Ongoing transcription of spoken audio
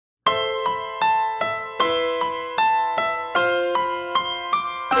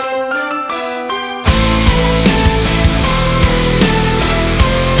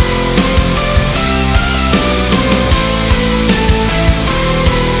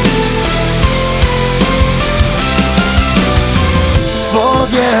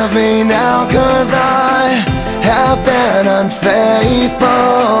Forgive me now, 'cause I have been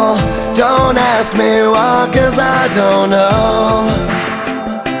unfaithful. Don't ask me why, 'cause I don't know.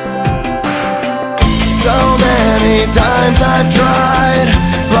 So many times I've tried,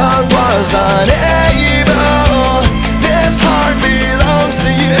 but was unable. This heart belongs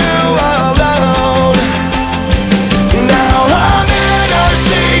to you alone. Now I'm in a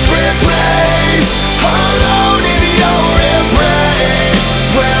secret place, alone in your embrace,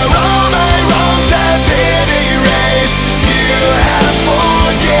 where all my wrongs have been erased. You have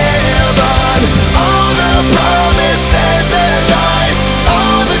forgiven all the promises and lies,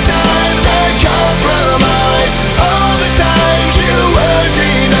 all the times I compromised, all the times you were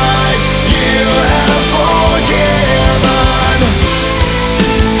denied. You have forgiven.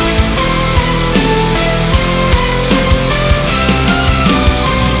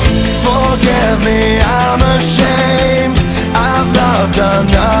 Forgive me, I'm ashamed. I've loved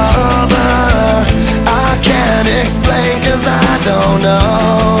another. I can't explain, 'cause I don't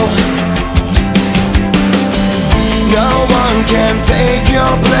know. No one can take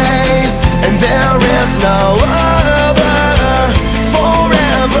your place.